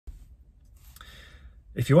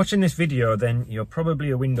If you're watching this video, then you're probably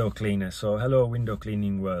a window cleaner, so hello window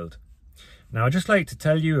cleaning world. Now I'd just like to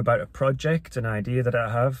tell you about a project, an idea that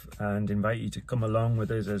I have, and invite you to come along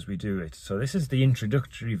with us as we do it. So this is the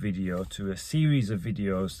introductory video to a series of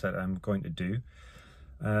videos that I'm going to do.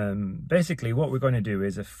 Basically what we're going to do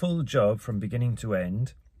is a full job from beginning to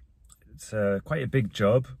end. It's quite a big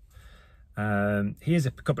job. Here's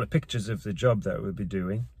a couple of pictures of the job that we'll be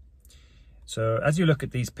doing. So as you look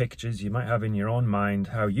at these pictures, you might have in your own mind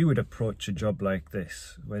how you would approach a job like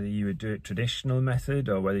this, whether you would do it traditional method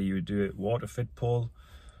or whether you would do it water fit pull.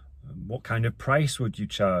 What kind of price would you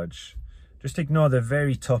charge? Just ignore the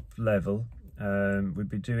very top level. We'd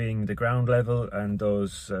be doing the ground level and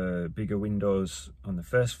those bigger windows on the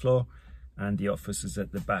first floor and the offices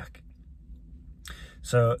at the back.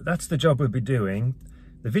 So that's the job we'll be doing.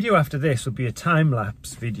 The video after this will be a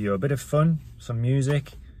time-lapse video, a bit of fun, some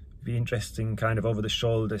music. Be interesting, kind of over the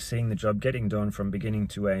shoulder, seeing the job getting done from beginning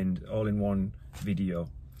to end, all in one video.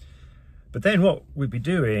 But then what we'll be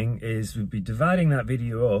doing is we'll be dividing that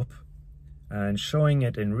video up and showing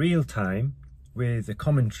it in real time with a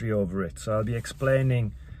commentary over it. So I'll be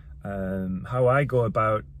explaining how I go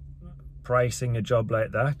about pricing a job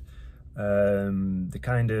like that, the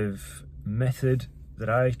kind of method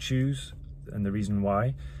that I choose and the reason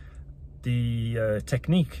why, the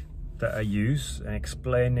technique that I use, and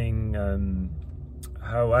explaining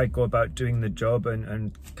how I go about doing the job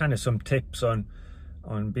and kind of some tips on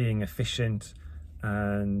being efficient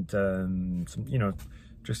and some,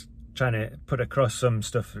 just trying to put across some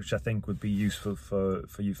stuff which I think would be useful for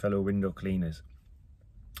you fellow window cleaners.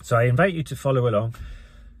 So I invite you to follow along.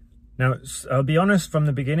 Now I'll be honest from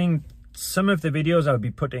the beginning, some of the videos I'll be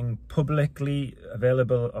putting publicly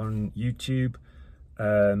available on YouTube.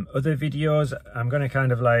 Other videos I'm going to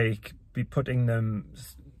kind of like be putting them,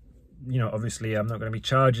 obviously I'm not going to be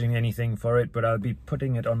charging anything for it, but I'll be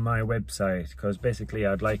putting it on my website, because basically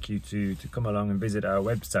I'd like you to come along and visit our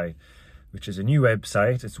website, which is a new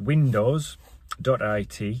website. It's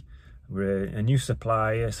Windowz.it. We're a new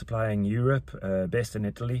supplier supplying Europe, based in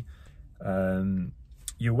Italy.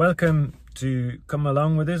 You're welcome to come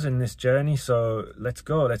along with us in this journey, so let's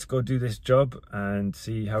go do this job and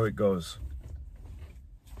see how it goes.